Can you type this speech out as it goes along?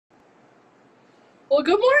Well,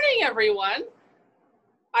 good morning, everyone.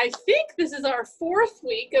 I think this is our 4th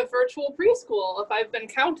week of virtual preschool, if I've been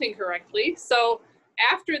counting correctly. So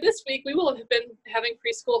after this week, we will have been having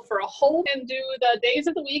preschool for a whole and do the days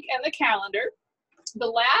of the week and the calendar. The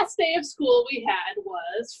last day of school we had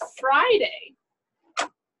was Friday.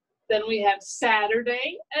 Then we have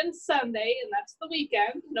Saturday and Sunday, and that's the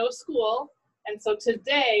weekend, no school. And so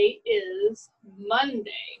today is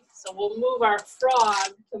Monday. So we'll move our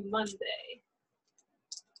frog to Monday.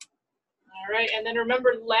 All right, and then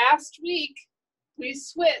remember last week we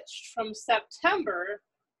switched from September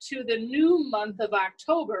to the new month of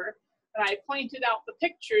October, and I pointed out the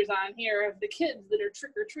pictures on here of the kids that are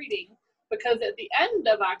trick-or-treating because at the end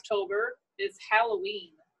of October is Halloween.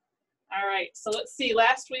 All right, so let's see,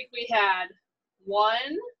 last week we had 1,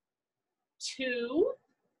 2,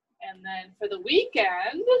 and then for the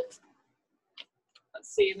weekend, let's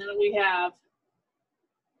see, and then we have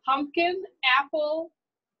pumpkin, apple.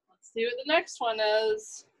 Let's see what the next one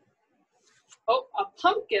is. Oh, a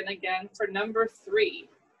pumpkin again for number 3.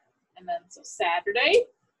 And then so Saturday,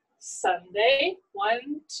 Sunday,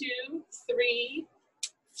 1, 2, 3,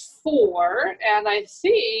 4, and I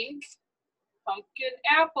think pumpkin,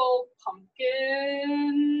 apple,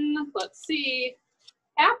 pumpkin, let's see,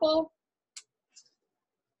 apple.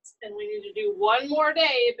 And we need to do one more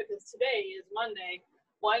day because today is Monday.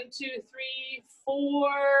 1, 2, 3,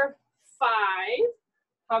 4, 5.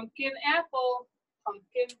 Pumpkin, apple,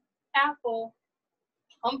 pumpkin, apple,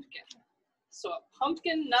 pumpkin. So a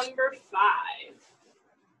pumpkin number 5.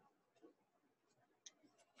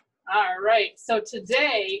 All right, so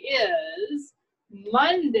today is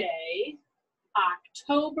Monday,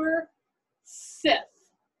 October 5th.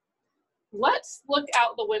 Let's look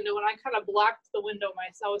out the window, and I kind of blocked the window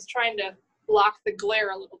myself. I was trying to block the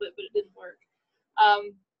glare a little bit, but it didn't work.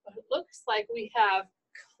 But it looks like we have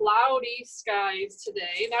cloudy skies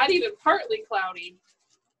today. Not even partly cloudy,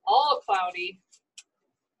 all cloudy.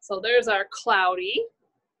 So there's our cloudy.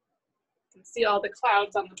 You can see all the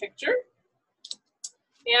clouds on the picture.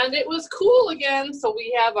 And it was cool again, so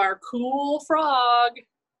we have our cool frog.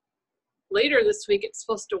 Later this week, it's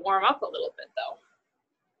supposed to warm up a little bit though.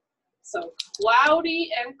 So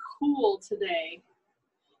cloudy and cool today.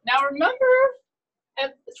 Now remember,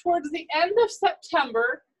 towards the end of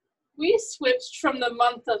September, we switched from the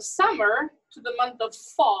month of summer to the month of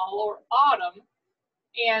fall or autumn.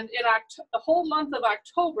 And in the whole month of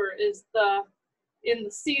October is in the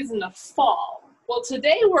season of fall. Well,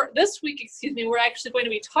 this week, we're actually going to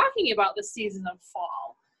be talking about the season of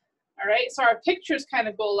fall. All right, so our pictures kind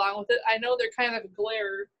of go along with it. I know they're kind of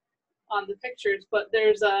glare on the pictures, but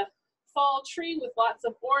there's a fall tree with lots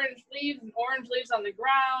of orange leaves and orange leaves on the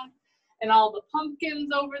ground and all the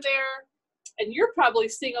pumpkins over there. And you're probably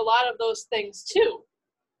seeing a lot of those things too.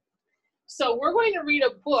 So we're going to read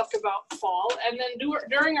a book about fall, and then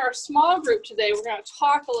during our small group today, we're going to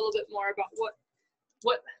talk a little bit more about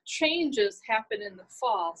what changes happen in the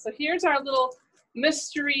fall. So here's our little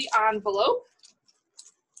mystery envelope.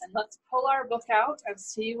 And let's pull our book out and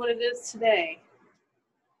see what it is today.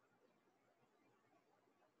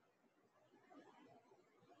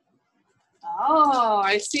 Oh,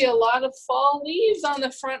 I see a lot of fall leaves on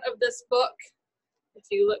the front of this book. If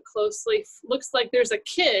you look closely, looks like there's a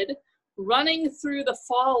kid running through the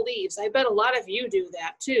fall leaves. I bet a lot of you do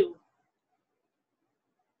that too.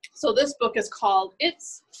 So this book is called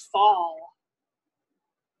It's Fall.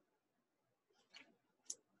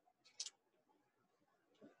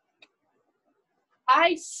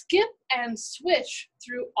 I skip and swish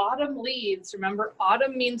through autumn leaves. Remember,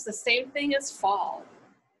 autumn means the same thing as fall.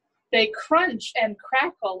 They crunch and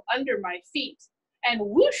crackle under my feet and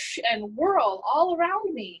whoosh and whirl all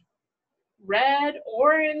around me. Red,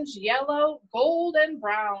 orange, yellow, gold, and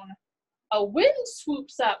brown. A wind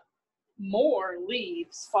swoops up. More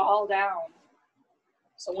leaves fall down.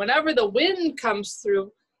 So whenever the wind comes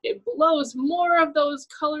through, it blows more of those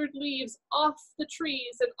colored leaves off the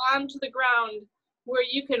trees and onto the ground where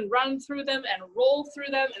you can run through them and roll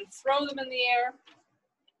through them and throw them in the air.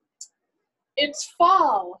 It's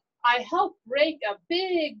fall. I help rake a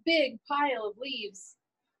big, big pile of leaves.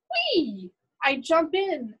 Whee! I jump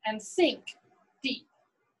in and sink deep,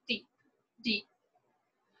 deep, deep.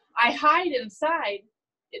 I hide inside.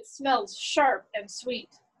 It smells sharp and sweet.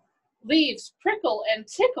 Leaves prickle and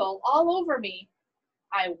tickle all over me.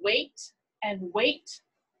 I wait and wait.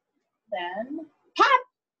 Then, pop!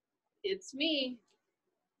 It's me.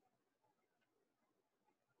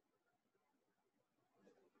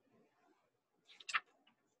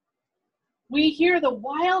 We hear the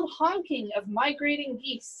wild honking of migrating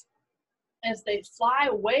geese as they fly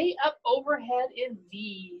way up overhead in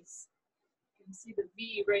V's. You can can see the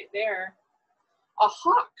V right there. A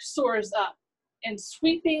hawk soars up and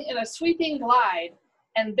in a sweeping glide,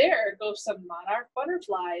 and there go some monarch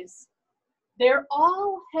butterflies. They're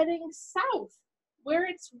all heading south where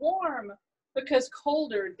it's warm because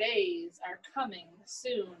colder days are coming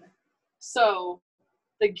soon. So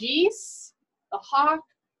the geese, the hawk,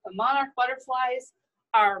 the monarch butterflies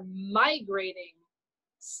are migrating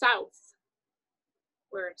south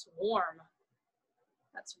where it's warm.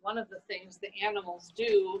 That's one of the things the animals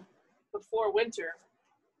do before winter.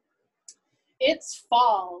 It's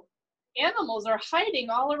fall. Animals are hiding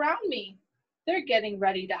all around me. They're getting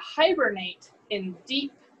ready to hibernate in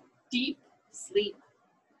deep, deep sleep.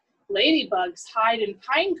 Ladybugs hide in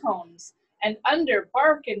pine cones and under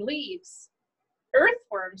bark and leaves.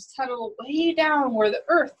 Earthworms tunnel way down where the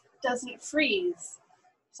earth doesn't freeze.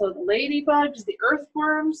 So the ladybugs, the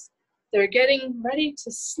earthworms, they're getting ready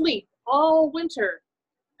to sleep all winter.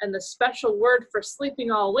 And the special word for sleeping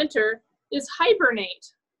all winter is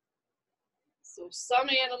hibernate. So some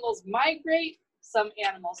animals migrate, some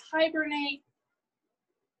animals hibernate.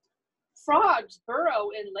 Frogs burrow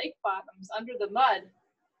in lake bottoms under the mud.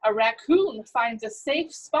 A raccoon finds a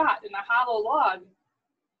safe spot in a hollow log.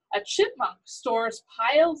 A chipmunk stores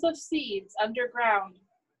piles of seeds underground.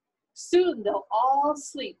 Soon they'll all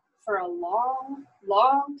sleep for a long,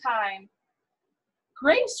 long time.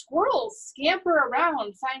 Gray squirrels scamper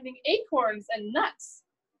around finding acorns and nuts.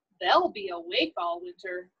 They'll be awake all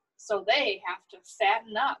winter, so they have to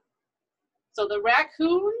fatten up. So the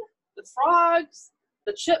raccoon, the frogs,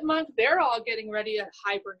 the chipmunk, they're all getting ready to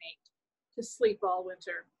hibernate, to sleep all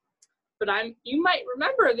winter. But you might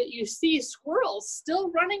remember that you see squirrels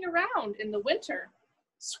still running around in the winter.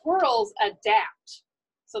 Squirrels adapt.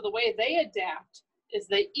 So the way they adapt is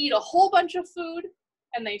they eat a whole bunch of food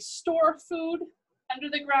and they store food under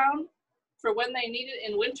the ground for when they need it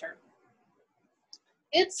in winter.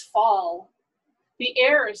 It's fall. The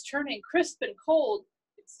air is turning crisp and cold.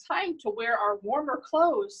 It's time to wear our warmer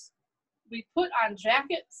clothes. We put on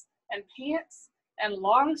jackets and pants and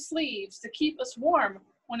long sleeves to keep us warm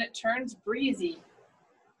when it turns breezy.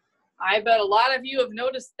 I bet a lot of you have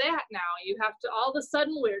noticed that now. You have to all of a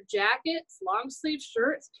sudden wear jackets, long sleeve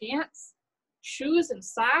shirts, pants, shoes, and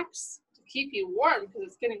socks to keep you warm because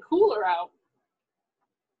it's getting cooler out.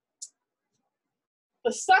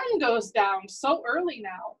 The sun goes down so early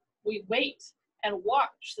now. We wait and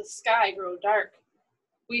watch the sky grow dark.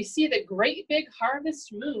 We see the great big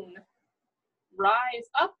harvest moon rise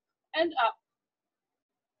up and up.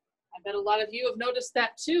 I bet a lot of you have noticed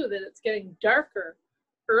that too, that it's getting darker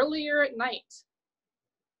earlier at night.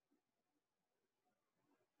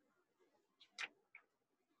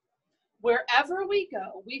 Wherever we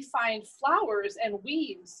go, we find flowers and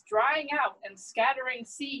weeds drying out and scattering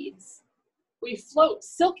seeds. We float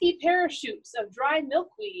silky parachutes of dry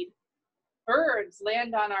milkweed. Birds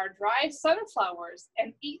land on our dry sunflowers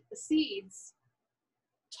and eat the seeds.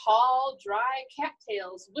 Tall, dry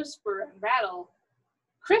cattails whisper and rattle.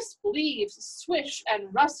 Crisp leaves swish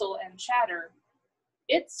and rustle and chatter.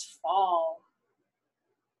 It's fall.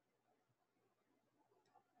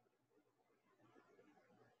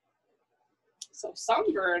 So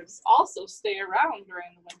some birds also stay around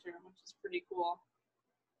during the winter, which is pretty cool.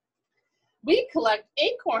 We collect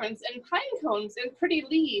acorns and pine cones and pretty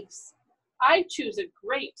leaves. I choose a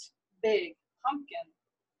great big pumpkin.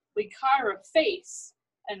 We carve a face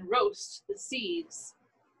and roast the seeds.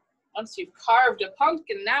 Once you've carved a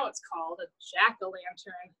pumpkin, now it's called a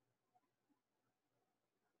jack-o'-lantern.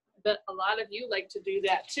 I bet a lot of you like to do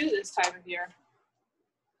that too this time of year.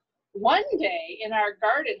 One day in our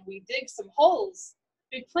garden, we dig some holes.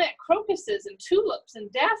 We plant crocuses and tulips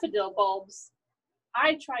and daffodil bulbs.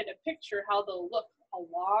 I try to picture how they'll look a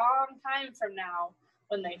long time from now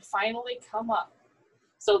when they finally come up.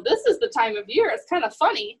 So this is the time of year, it's kind of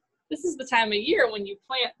funny. This is the time of year when you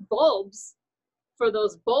plant bulbs for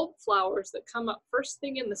those bulb flowers that come up first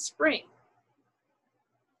thing in the spring.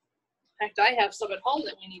 In fact, I have some at home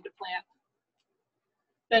that we need to plant.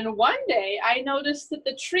 Then one day I noticed that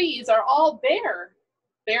the trees are all bare.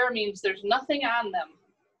 Bare means there's nothing on them.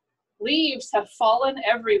 Leaves have fallen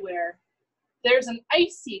everywhere. There's an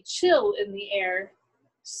icy chill in the air.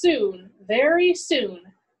 Soon, very soon,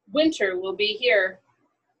 winter will be here.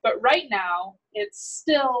 But right now, it's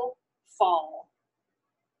still fall.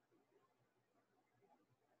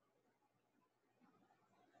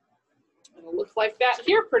 It'll look like that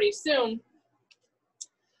here pretty soon.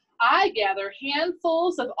 I gather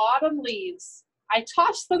handfuls of autumn leaves. I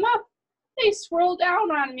toss them up. They swirl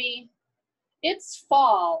down on me. It's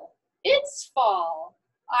fall. It's fall.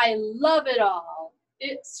 I love it all.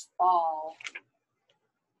 It's fall.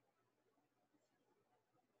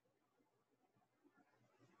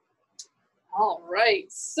 All right,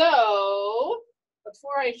 so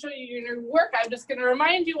before I show you your new work, I'm just going to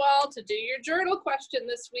remind you all to do your journal question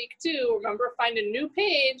this week too. Remember, find a new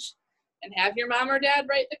page and have your mom or dad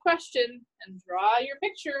write the question and draw your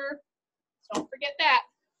picture. Don't forget that.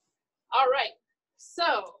 All right,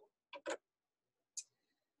 so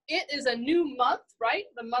it is a new month, right?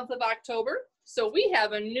 The month of October. So we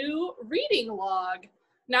have a new reading log.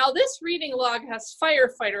 Now this reading log has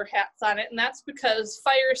firefighter hats on it, and that's because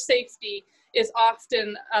fire safety is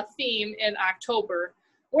often a theme in October.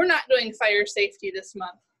 We're not doing fire safety this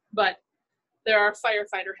month, but there are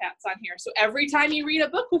firefighter hats on here. So every time you read a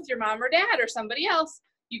book with your mom or dad or somebody else,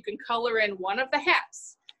 you can color in one of the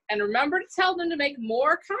hats. And remember to tell them to make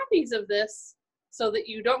more copies of this so that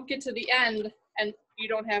you don't get to the end and you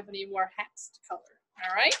don't have any more hats to color,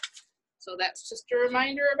 all right? So that's just a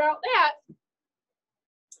reminder about that.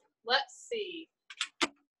 Let's see.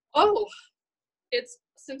 Oh,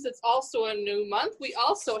 since it's also a new month, we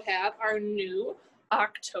also have our new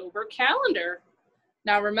October calendar.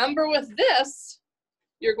 Now remember with this,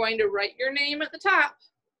 you're going to write your name at the top.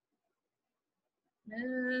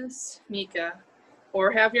 Miss Mika.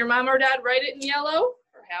 Or have your mom or dad write it in yellow,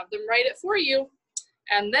 or have them write it for you.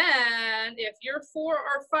 And then if you're 4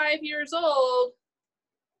 or 5 years old,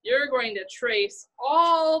 you're going to trace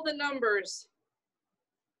all the numbers.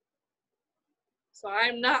 So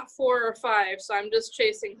I'm not 4 or 5, so I'm just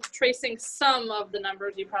tracing some of the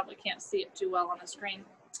numbers. You probably can't see it too well on the screen.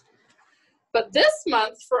 But this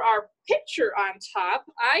month, for our picture on top,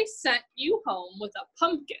 I sent you home with a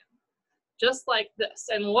pumpkin, just like this.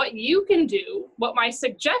 And what you can do, what my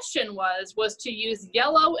suggestion was to use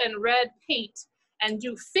yellow and red paint and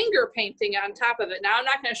do finger painting on top of it. Now, I'm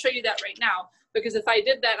not going to show you that right now, because if I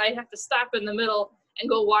did that, I'd have to stop in the middle and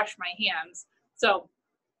go wash my hands. So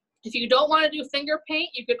if you don't want to do finger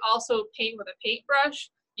paint, you could also paint with a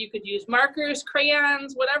paintbrush. You could use markers,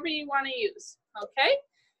 crayons, whatever you want to use, okay?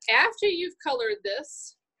 After you've colored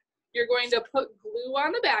this, you're going to put glue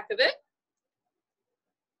on the back of it.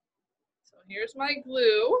 So here's my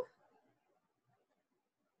glue.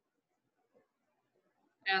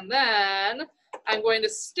 And then I'm going to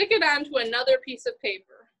stick it onto another piece of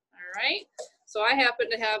paper, all right? So I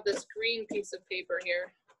happen to have this green piece of paper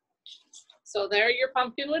here. So there your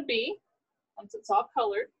pumpkin would be, once it's all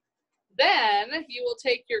colored. Then you will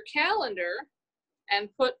take your calendar and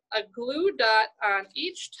put a glue dot on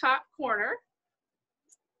each top corner.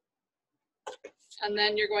 And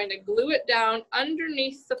then you're going to glue it down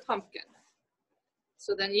underneath the pumpkin.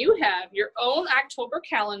 So then you have your own October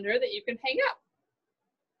calendar that you can hang up.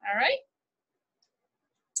 All right?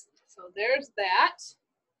 So there's that.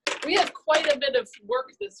 We have quite a bit of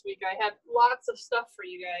work this week. I had lots of stuff for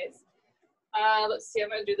you guys. Let's see, I'm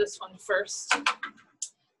going to do this one first.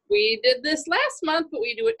 We did this last month, but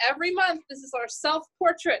we do it every month. This is our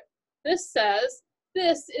self-portrait. This says,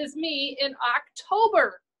 "This is me in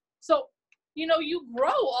October." So, you know, you grow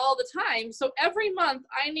all the time. So every month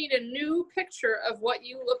I need a new picture of what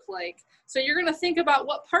you look like. So you're going to think about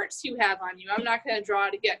what parts you have on you. I'm not going to draw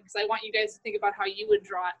it again because I want you guys to think about how you would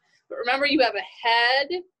draw it. But remember, you have a head,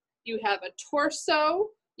 you have a torso,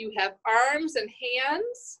 you have arms and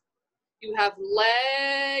hands, you have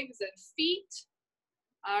legs and feet.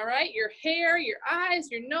 All right, your hair, your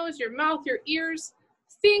eyes, your nose, your mouth, your ears,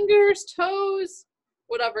 fingers, toes,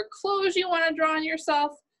 whatever clothes you want to draw on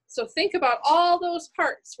yourself. So think about all those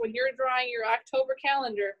parts when you're drawing your October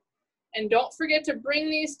calendar. And don't forget to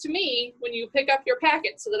bring these to me when you pick up your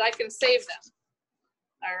packet so that I can save them.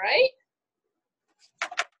 All right?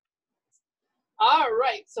 All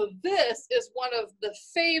right, so this is one of the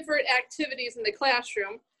favorite activities in the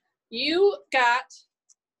classroom. You got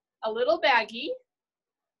a little baggie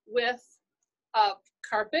with a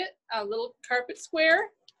carpet, a little carpet square,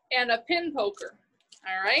 and a pin poker,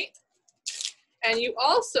 all right? And you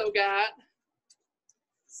also got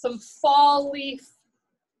some fall leaf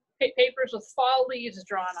papers with fall leaves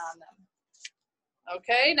drawn on them.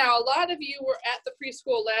 Okay, now a lot of you were at the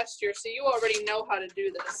preschool last year, so you already know how to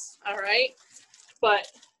do this, all right? But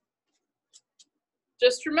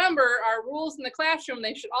just remember, our rules in the classroom,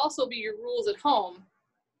 they should also be your rules at home.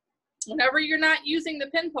 Whenever you're not using the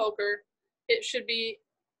pin poker, it should be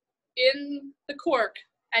in the cork,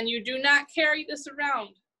 and you do not carry this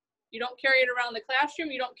around. You don't carry it around the classroom,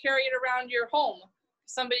 you don't carry it around your home.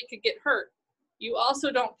 Somebody could get hurt. You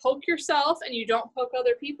also don't poke yourself, and you don't poke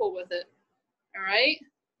other people with it, all right?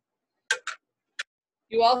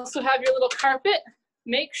 You also have your little carpet.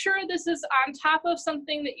 Make sure this is on top of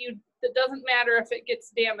something that doesn't matter if it gets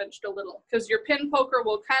damaged a little, because your pin poker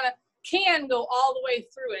will can go all the way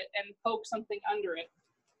through it and poke something under it.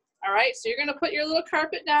 All right, so you're gonna put your little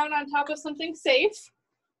carpet down on top of something safe.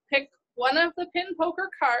 Pick one of the pin poker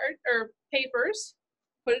card or papers,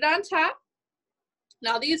 put it on top.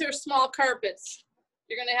 Now these are small carpets.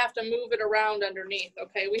 You're gonna have to move it around underneath,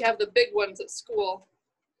 okay? We have the big ones at school.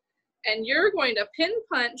 And you're going to pin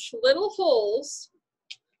punch little holes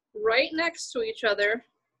right next to each other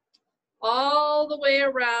all the way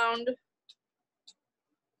around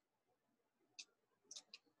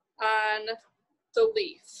on the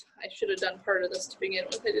leaf. I should have done part of this to begin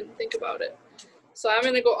with. I didn't think about it. So I'm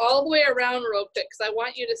going to go all the way around real quick because I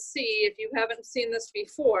want you to see, if you haven't seen this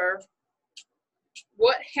before,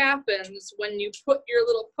 what happens when you put your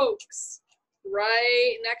little pokes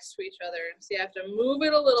right next to each other. So you have to move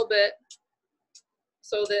it a little bit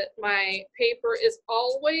so that my paper is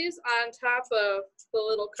always on top of the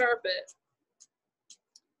little carpet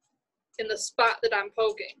in the spot that I'm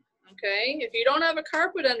poking, okay? If you don't have a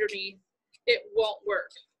carpet underneath, it won't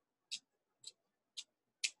work.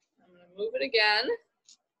 I'm gonna move it again.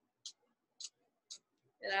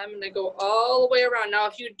 And I'm gonna go all the way around. Now,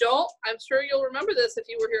 if you don't, I'm sure you'll remember this if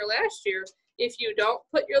you were here last year, if you don't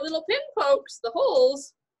put your little pin pokes, the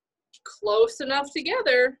holes, close enough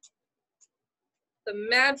together, the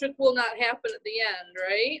magic will not happen at the end,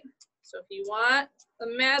 right? So if you want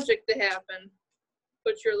the magic to happen,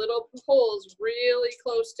 put your little holes really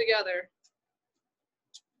close together.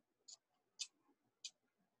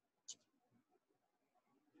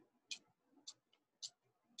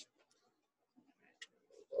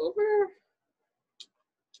 Over.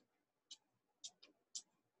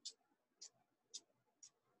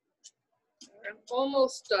 I'm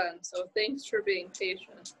almost done, so thanks for being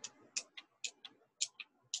patient.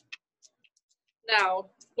 Now,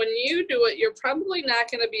 when you do it, you're probably not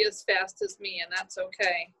going to be as fast as me, and that's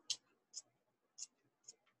okay.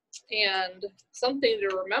 And something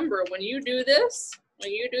to remember, when you do this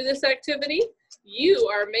activity, you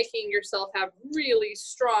are making yourself have really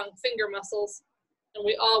strong finger muscles, and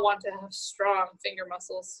we all want to have strong finger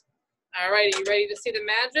muscles. All right, are you ready to see the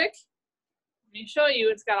magic? Let me show you.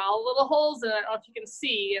 It's got all the little holes in it. I don't know if you can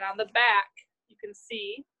see, and on the back, you can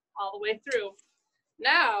see all the way through.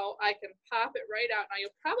 Now I can pop it right out. Now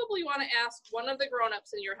you'll probably want to ask one of the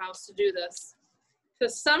grown-ups in your house to do this,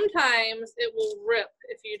 because sometimes it will rip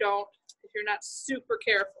if you're not super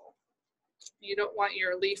careful. You don't want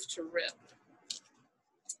your leaf to rip.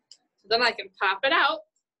 So then I can pop it out.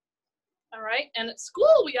 All right, and at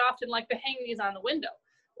school we often like to hang these on the window,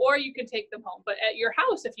 or you can take them home. But at your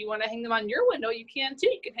house, if you want to hang them on your window, you can too.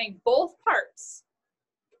 You can hang both parts.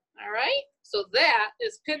 All right, so that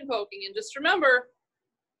is pin poking. And just remember,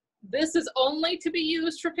 this is only to be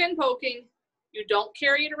used for pin poking. You don't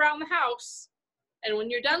carry it around the house. And when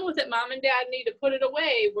you're done with it, mom and dad need to put it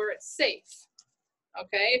away where it's safe.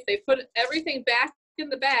 Okay, if they put everything back in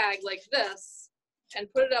the bag like this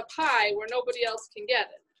and put it up high where nobody else can get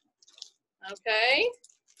it. Okay,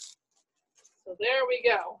 so there we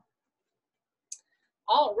go.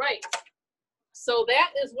 All right, so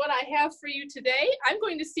that is what I have for you today. I'm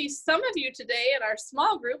going to see some of you today in our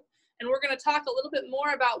small group, and we're going to talk a little bit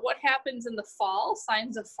more about what happens in the fall,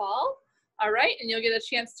 signs of fall. All right, and you'll get a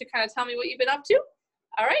chance to kind of tell me what you've been up to.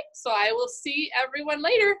 All right, so I will see everyone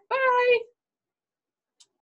later. Bye.